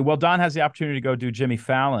don't say, well, Don has the opportunity to go do Jimmy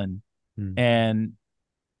Fallon, and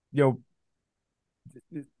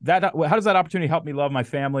that, how does that opportunity help me love my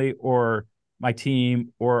family or my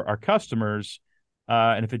team or our customers?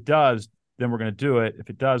 And if it does, then we're going to do it.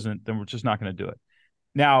 If it doesn't, then we're just not going to do it.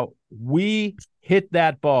 Now, we hit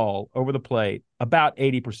that ball over the plate about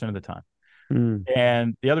 80% of the time.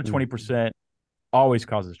 And the other 20% always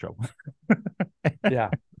causes trouble. Yeah.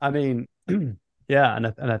 I mean, yeah.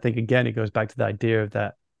 And I think, again, it goes back to the idea of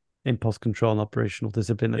that impulse control and operational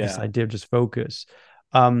discipline, this idea of just focus.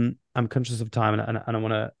 I'm conscious of time, and I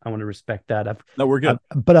want to respect that. No, we're good.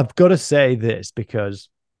 But I've got to say this, because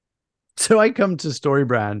so I come to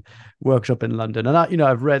Storybrand workshop in London, and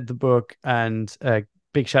I've read the book, and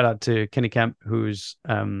big shout out to Kenny Kemp, who's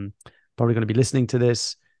probably going to be listening to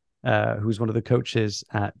this, who's one of the coaches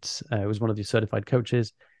was one of the certified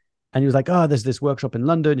coaches. And he was like, oh, there's this workshop in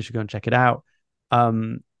London, you should go and check it out.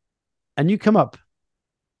 And you come up,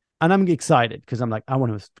 and I'm excited because I'm like, I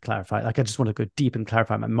want to clarify. Like, I just want to go deep and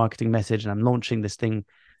clarify my marketing message. And I'm launching this thing.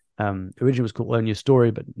 Originally was called Learn Your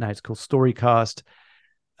Story, but now it's called Storycast,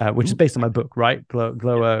 which is based on my book, right? Glow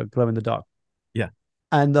in the Dark. Yeah.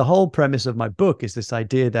 And the whole premise of my book is this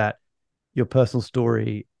idea that your personal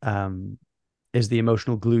story is the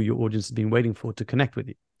emotional glue your audience has been waiting for to connect with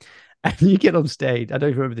you. And you get on stage. I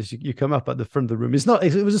don't remember this. You come up at the front of the room.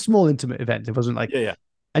 It was a small, intimate event. It wasn't like, yeah.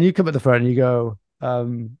 And you come at the front and you go,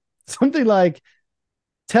 something like,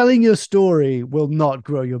 telling your story will not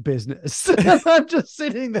grow your business. I'm just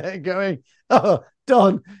sitting there going, oh,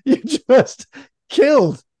 Don, you just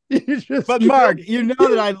killed. But Mark, you know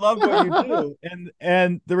that I love what you do.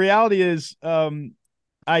 And the reality is,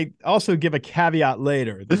 I also give a caveat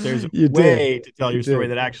later that there's a way to tell your story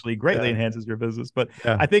that actually greatly enhances your business. But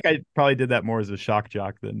I think I probably did that more as a shock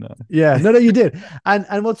jock than. No, you did.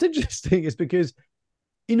 And what's interesting is because,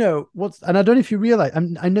 and I don't know if you realize,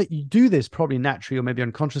 I know you do this probably naturally or maybe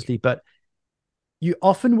unconsciously, but you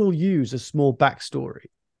often will use a small backstory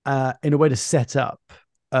in a way to set up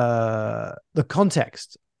the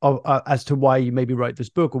context of as to why you maybe write this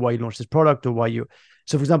book, or why you launched this product, or why you.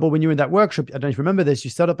 So, for example, when you were in that workshop, I don't know if you remember this, you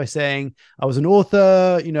started by saying, I was an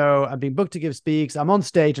author, I'm being booked to give speaks, I'm on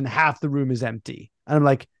stage and half the room is empty. And I'm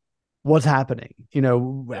like, what's happening?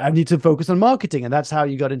 I need to focus on marketing. And that's how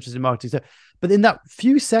you got interested in marketing. So, but in that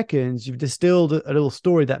few seconds, you've distilled a little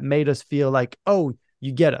story that made us feel like, oh,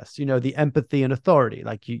 you get us, the empathy and authority,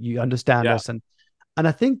 like you understand us. And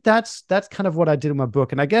I think that's kind of what I did in my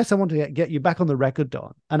book. And I guess I want to get you back on the record,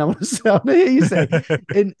 Don. And I want to hear you say,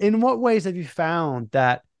 in what ways have you found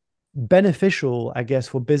that beneficial, I guess,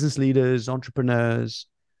 for business leaders, entrepreneurs,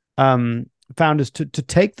 founders to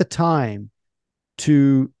take the time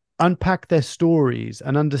to unpack their stories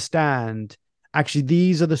and understand, actually,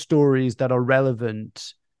 these are the stories that are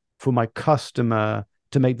relevant for my customer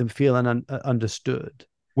to make them feel understood?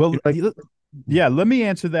 Well, yeah, let me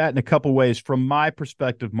answer that in a couple ways from my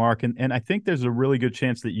perspective, Mark. And I think there's a really good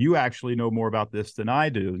chance that you actually know more about this than I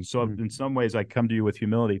do. And so in some ways, I come to you with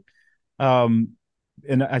humility. And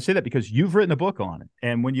I say that because you've written a book on it.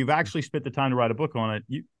 And when you've actually spent the time to write a book on it,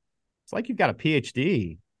 it's like you've got a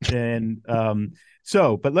PhD. And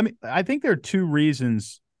but I think there are two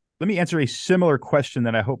reasons. Let me answer a similar question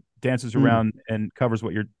that I hope dances around and covers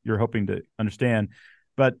what you're hoping to understand.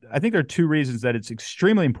 But I think there are two reasons that it's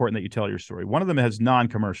extremely important that you tell your story. One of them is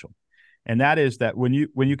non-commercial. And that is that when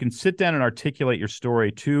you can sit down and articulate your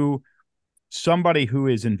story to somebody who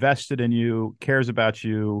is invested in you, cares about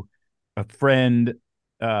you, a friend,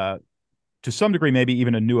 to some degree, maybe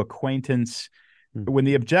even a new acquaintance, when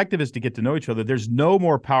the objective is to get to know each other, there's no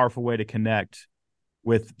more powerful way to connect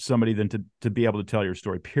with somebody than to be able to tell your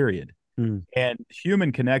story, period. And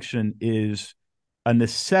human connection is a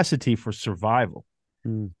necessity for survival.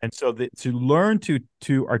 And so to learn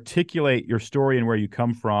to articulate your story and where you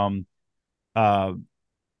come from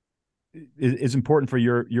is important for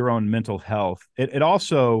your own mental health. It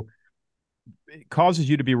also causes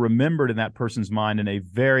you to be remembered in that person's mind in a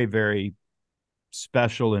very, very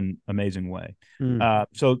special and amazing way.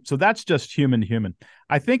 So that's just human.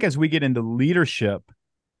 I think as we get into leadership,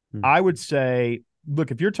 I would say, look,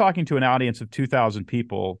 if you're talking to an audience of 2,000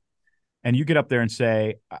 people, and you get up there and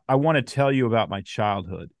say, I want to tell you about my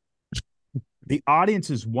childhood, the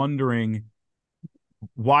audience is wondering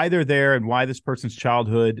why they're there and why this person's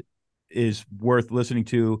childhood is worth listening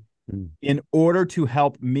to in order to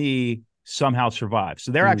help me somehow survive.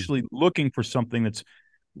 So they're actually looking for something that's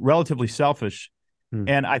relatively selfish Mm.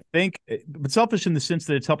 And I think, but selfish in the sense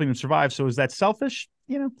that it's helping them survive. So is that selfish?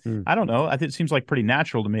 Mm. I don't know. I think it seems like pretty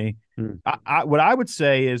natural to me. Mm. What I would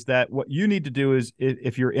say is that what you need to do is,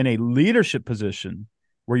 if you're in a leadership position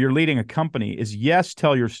where you're leading a company, is yes,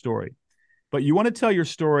 tell your story. But you want to tell your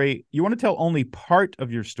story, you want to tell only part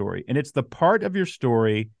of your story. And it's the part of your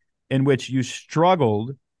story in which you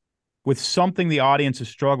struggled with something the audience is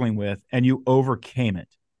struggling with and you overcame it.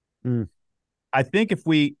 Mm. I think if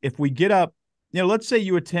we get up, let's say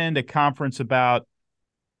you attend a conference about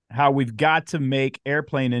how we've got to make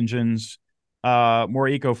airplane engines more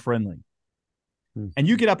eco-friendly. Mm. And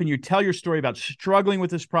you get up and you tell your story about struggling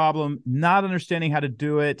with this problem, not understanding how to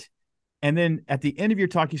do it. And then at the end of your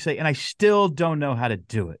talk, you say, and I still don't know how to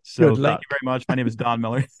do it. So Good thank you luck. very much. My name is Don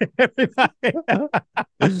Miller. So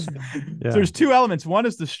Yeah. there's two elements. One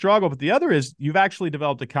is the struggle, but the other is you've actually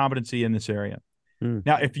developed a competency in this area. Mm.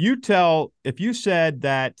 Now, if you said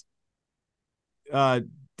that,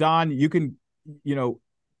 Don, you can, you know,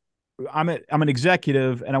 I'm an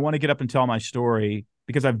executive and I want to get up and tell my story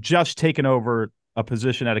because I've just taken over a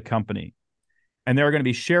position at a company and there are going to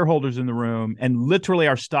be shareholders in the room and literally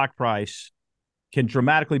our stock price can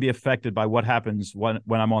dramatically be affected by what happens when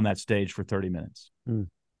I'm on that stage for 30 minutes. Mm.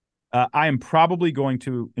 I am probably going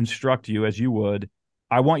to instruct you as you would.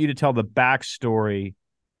 I want you to tell the backstory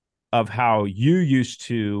of how you used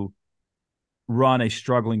to run a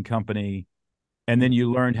struggling company and then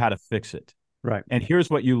you learned how to fix it. Right. And here's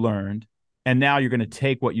what you learned. And now you're going to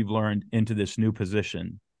take what you've learned into this new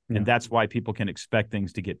position. Yeah. And that's why people can expect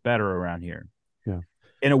things to get better around here. Yeah.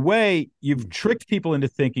 In a way, you've tricked people into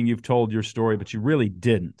thinking you've told your story, but you really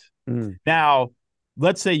didn't. Mm. Now,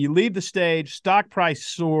 let's say you leave the stage, stock price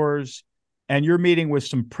soars, and you're meeting with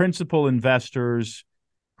some principal investors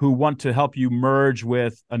who want to help you merge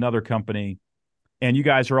with another company. And you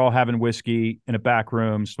guys are all having whiskey in a back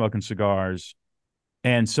room, smoking cigars.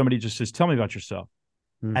 And somebody just says, tell me about yourself.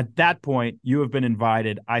 Mm. At that point, you have been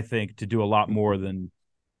invited, I think, to do a lot more than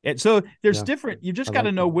it. So there's different, you just got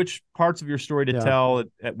to know which parts of your story to tell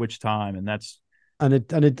at which time. And that's, and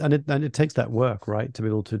it takes that work, right? To be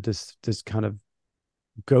able to just kind of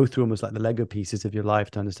go through almost like the Lego pieces of your life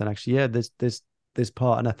to understand actually, yeah, this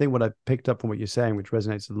part. And I think what I picked up from what you're saying, which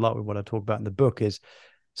resonates a lot with what I talk about in the book, is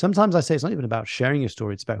sometimes I say it's not even about sharing your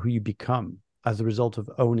story, it's about who you become as a result of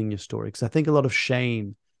owning your story. Because I think a lot of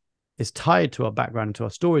shame is tied to our background and to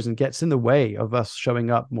our stories and gets in the way of us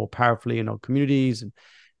showing up more powerfully in our communities and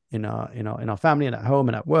in our family and at home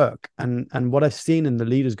and at work. And what I've seen in the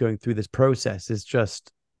leaders going through this process is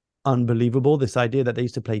just unbelievable. This idea that they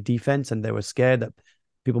used to play defense and they were scared that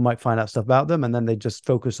people might find out stuff about them, and then they just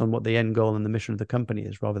focus on what the end goal and the mission of the company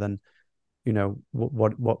is, rather than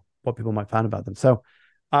what people might find about them. So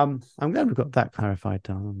I'm glad we've got that clarified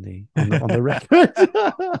on the record.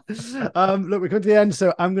 Look, we're coming to the end,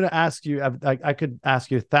 so I'm going to ask you. I could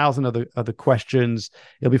ask you 1,000 other questions.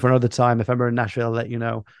 It'll be for another time. If I'm in Nashville, I'll let you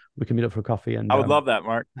know. We can meet up for coffee, and I would love that,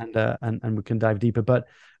 Mark. And we can dive deeper. But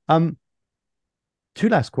two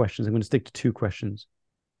last questions. I'm going to stick to two questions.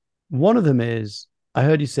 One of them is, I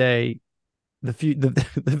heard you say the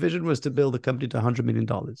vision was to build a company to $100 million,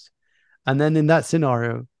 and then in that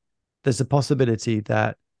scenario, there's a possibility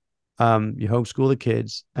that you homeschool the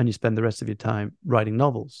kids and you spend the rest of your time writing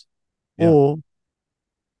novels, or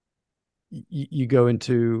you go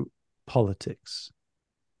into politics.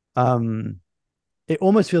 It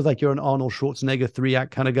almost feels like you're an Arnold Schwarzenegger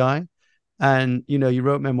 3-act kind of guy. And, you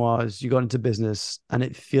wrote memoirs, you got into business, and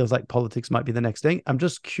it feels like politics might be the next thing. I'm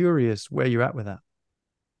just curious where you're at with that.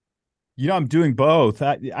 I'm doing both.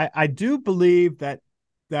 I do believe that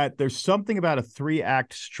there's something about a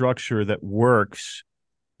 3-act structure that works.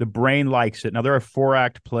 The brain likes it. Now there are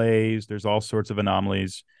 4-act plays. There's all sorts of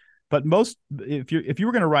anomalies, but if you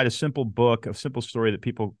were going to write a simple book, a simple story that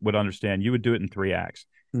people would understand, you would do it in 3 acts.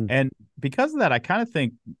 And because of that, I kind of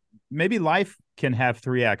think maybe life can have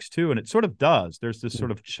 3 acts too, and it sort of does. There's this sort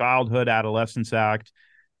of childhood, adolescence act.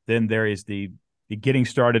 Then there is the getting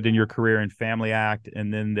started in your career and family act,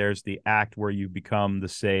 and then there's the act where you become the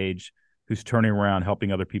sage who's turning around,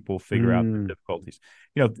 helping other people figure out their difficulties.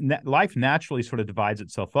 Life naturally sort of divides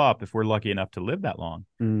itself up if we're lucky enough to live that long.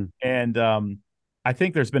 And I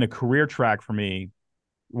think there's been a career track for me.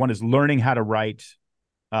 One is learning how to write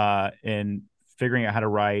and figuring out how to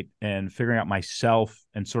write and figuring out myself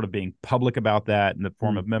and sort of being public about that in the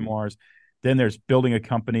form of memoirs. Then there's building a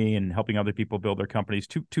company and helping other people build their companies.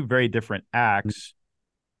 Two very different acts.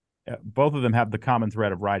 Both of them have the common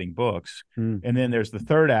thread of writing books. And then there's the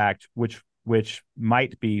third act, which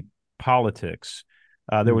might be politics.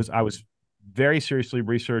 I was very seriously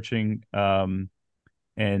researching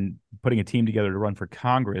and putting a team together to run for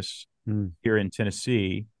Congress Mm. here in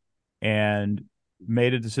Tennessee and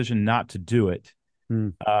made a decision not to do it.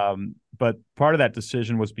 Mm. But part of that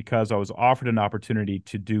decision was because I was offered an opportunity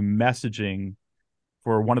to do messaging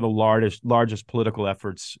for one of the largest political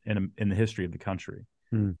efforts in the history of the country.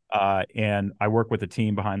 Mm. And I work with a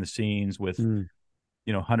team behind the scenes with Mm.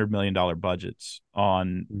 $100 million budgets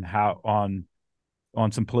on Mm.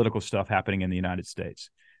 on some political stuff happening in the United States,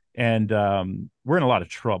 and we're in a lot of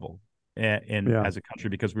trouble in Yeah. as a country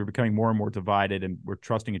because we're becoming more and more divided, and we're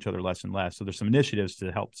trusting each other less and less. So there's some initiatives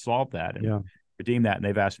to help solve that and Yeah. redeem that, and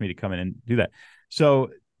they've asked me to come in and do that. So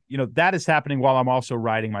that is happening while I'm also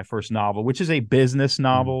writing my first novel, which is a business Mm.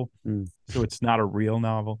 novel. Mm. So it's not a real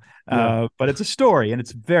novel, Yeah. but it's a story, and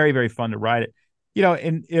it's very, very fun to write it.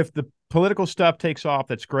 And if the political stuff takes off,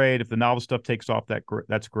 that's great. If the novel stuff takes off,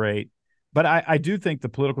 that's great. But I do think the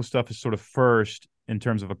political stuff is sort of first in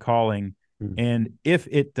terms of a calling. Mm. And if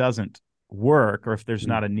it doesn't work, or if there's Mm.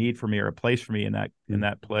 not a need for me or a place for me in Mm.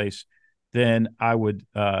 that place, then I would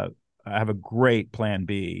have a great plan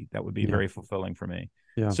B that would be Yeah. very fulfilling for me.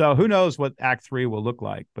 Yeah. So who knows what Act 3 will look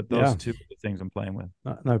like, but those Yeah. two are the things I'm playing with.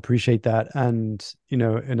 I appreciate that. And,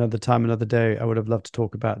 another time, another day, I would have loved to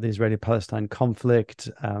talk about the Israeli-Palestine conflict.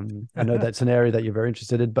 I know that's an area that you're very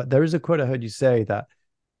interested in, but there is a quote I heard you say that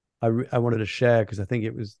I wanted to share because I think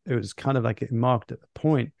it was kind of like it marked a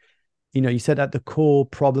point. You said at the core,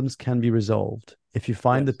 problems can be resolved if you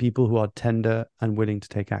find the Yes. people who are tender and willing to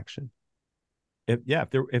take action. If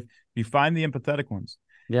you find the empathetic ones,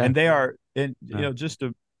 Yeah. and they are, and Yeah. just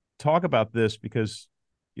to talk about this because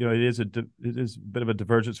it is a bit of a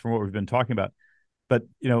divergence from what we've been talking about. But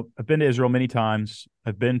I've been to Israel many times.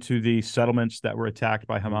 I've been to the settlements that were attacked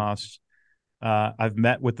by Mm. Hamas. I've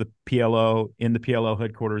met with the PLO in the PLO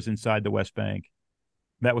headquarters inside the West Bank.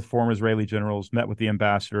 Met with former Israeli generals. Met with the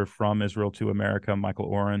ambassador from Israel to America, Michael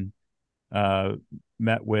Oren. Uh,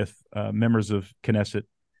 Met with members of Knesset.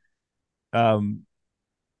 Um,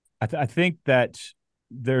 I think that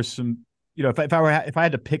there's some, if I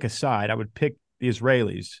had to pick a side, I would pick the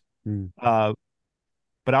Israelis. Mm. Uh,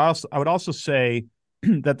 but I would also say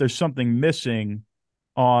that there's something missing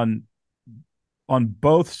on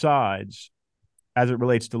both sides as it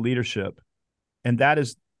relates to leadership, and that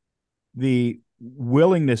is the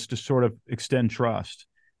willingness to sort of extend trust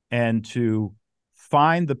and to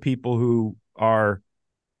find the people who are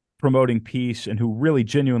promoting peace and who really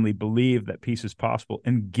genuinely believe that peace is possible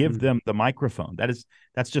and give Mm. them the microphone.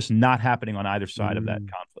 That's just not happening on either side of that Mm.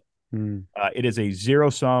 conflict. Mm. It is a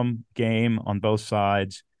zero-sum game on both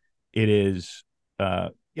sides. It is, yeah.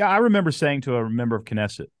 I remember saying to a member of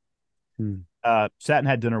Knesset, Mm. sat and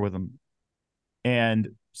had dinner with him,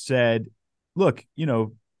 and said, "Look,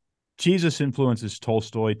 Jesus influences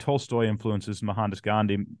Tolstoy. Tolstoy influences Mohandas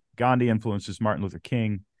Gandhi. Gandhi influences Martin Luther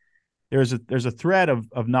King. There's a thread of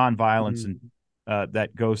nonviolence Mm. and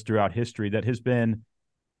that goes throughout history that has been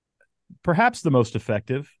perhaps the most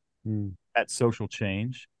effective Mm. at social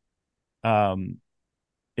change. Um,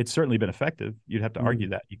 it's certainly been effective. You'd have to argue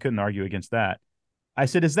Mm. that. You couldn't argue against that. I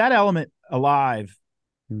said, is that element alive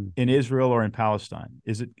Mm. in Israel or in Palestine?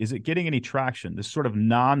 Is it getting any traction? This sort of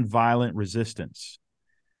nonviolent resistance.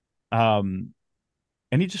 And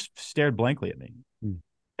he just stared blankly at me, Mm.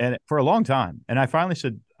 and for a long time. And I finally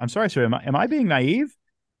said, "I'm sorry, sir. Am I being naive?"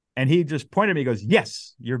 And he just pointed at me. He goes,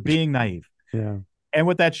 "Yes, you're being naive." Yeah. And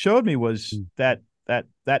what that showed me was Mm.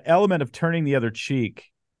 that element of turning the other cheek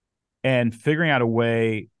and figuring out a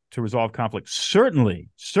way to resolve conflict certainly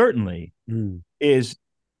Mm. is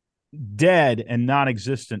dead and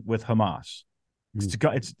non-existent with Hamas.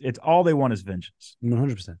 Mm. It's all they want is vengeance,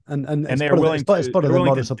 100%. And and it's part of the, it's part of they're the willing to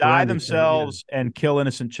modus die operandi thing. Yeah. themselves and kill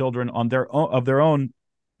innocent children on their own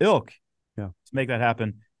ilk Yeah. to make that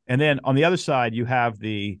happen. And then on the other side, you have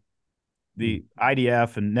the Mm.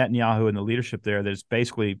 IDF and Netanyahu and the leadership there that's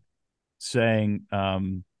basically saying,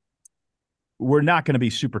 we're not going to be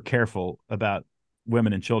super careful about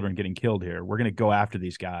women and children getting killed here. We're going to go after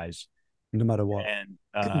these guys. No matter what.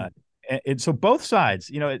 And so both sides,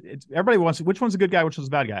 everybody wants, which one's a good guy, which one's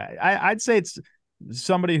a bad guy. I'd say it's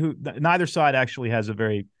somebody who neither side actually has a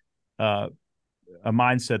very a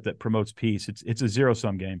mindset that promotes peace. It's a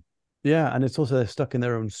zero-sum game. Yeah, and it's also they're stuck in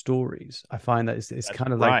their own stories. I find that it's That's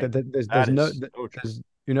kind of right. like there's That no is so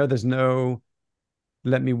true. there's no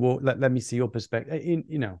let me walk let me see your perspective.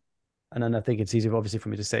 And then I think it's easy obviously for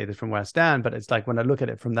me to say this from where I stand, but it's like when I look at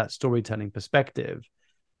it from that storytelling perspective,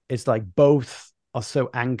 it's like both are so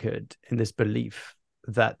anchored in this belief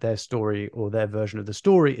that their story or their version of the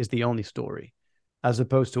story is the only story, as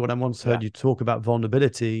opposed to what I once heard Yeah. you talk about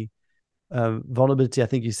vulnerability. Vulnerability, I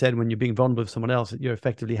think you said when you're being vulnerable with someone else, you're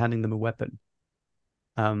effectively handing them a weapon.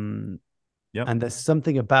 Yep. And there's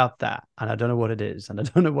something about that, and I don't know what it is, and I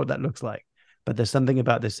don't know what that looks like, but there's something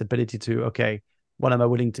about this ability to, okay, what am I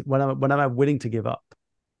willing to, when am I willing to give up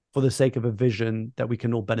for the sake of a vision that we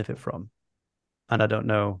can all benefit from? And I don't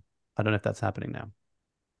know if that's happening now.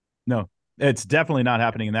 No, it's definitely not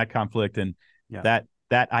happening in that conflict. And Yeah.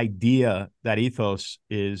 that idea, that ethos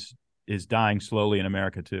is dying slowly in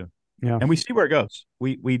America too. Yeah. And we see where it goes.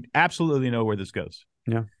 We absolutely know where this goes.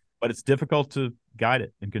 Yeah. But it's difficult to guide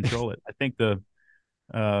it and control it. I think the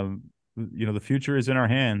future is in our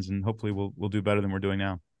hands, and hopefully we'll do better than we're doing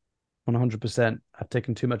now. 100%. I've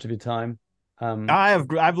taken too much of your time.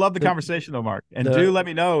 I've loved the conversation though, Mark. And do let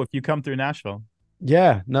me know if you come through Nashville.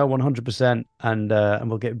 Yeah, no, 100%. And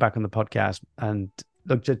we'll get back on the podcast. And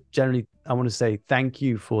look, just generally, I want to say thank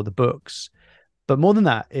you for the books. But more than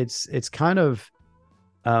that, it's kind of,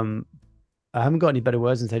 I haven't got any better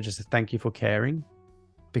words than say just a thank you for caring,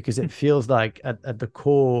 because it feels like at the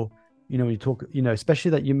core, when you talk,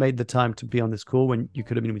 especially that you made the time to be on this call when you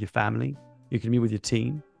could have been with your family, you could be with your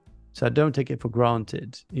team. So I don't take it for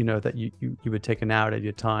granted, that you would take an hour out of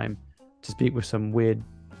your time to speak with some weird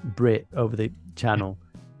Brit over the channel.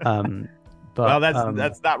 But well,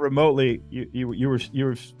 that's not remotely.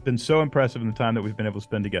 You've been so impressive in the time that we've been able to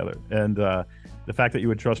spend together, and the fact that you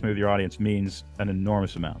would trust me with your audience means an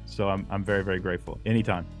enormous amount. So I'm very, very grateful.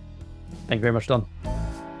 Anytime. Thank you very much, Don.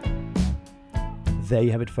 There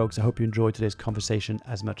you have it, folks. I hope you enjoyed today's conversation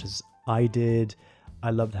as much as I did.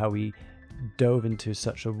 I loved how we dove into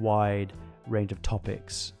such a wide range of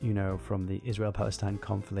topics, from the Israel-Palestine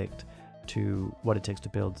conflict to what it takes to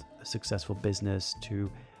build a successful business, to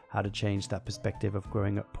how to change that perspective of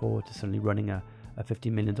growing up poor to suddenly running a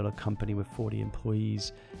 $50 million company with 40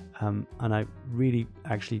 employees. And I really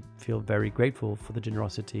actually feel very grateful for the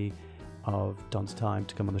generosity of Don's time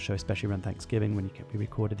to come on the show, especially around Thanksgiving when we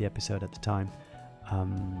recorded the episode at the time,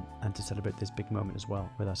 and to celebrate this big moment as well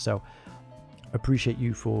with us. So appreciate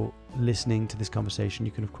you for listening to this conversation.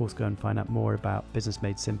 You can, of course, go and find out more about Business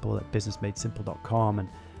Made Simple at businessmadesimple.com and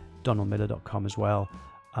donaldmiller.com as well.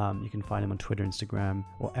 You can find him on Twitter, Instagram,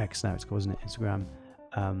 or X now it's called, isn't it? Instagram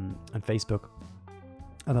and Facebook.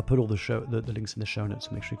 And I'll put all the links in the show notes,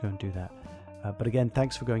 so make sure you go and do that. But again,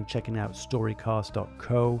 thanks for checking out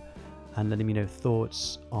storycast.co and letting me know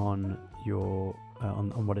thoughts on your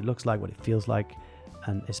on what it looks like, what it feels like,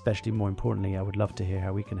 and especially more importantly, I would love to hear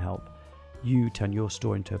how we can help you turn your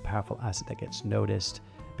story into a powerful asset that gets noticed,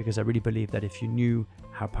 because I really believe that if you knew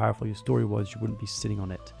how powerful your story was, you wouldn't be sitting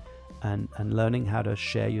on it. And learning how to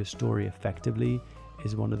share your story effectively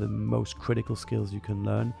is one of the most critical skills you can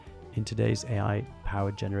learn in today's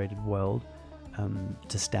AI-powered generated world,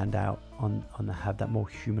 to stand out on have that more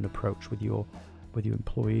human approach with your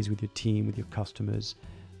employees, with your team, with your customers,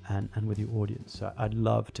 and with your audience. So I'd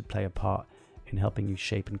love to play a part in helping you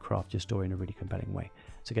shape and craft your story in a really compelling way.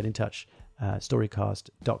 So get in touch,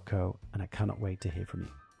 storycast.co, and I cannot wait to hear from you.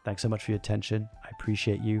 Thanks so much for your attention. I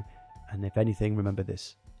appreciate you. And if anything, remember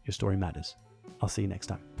this: your story matters. I'll see you next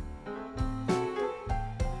time.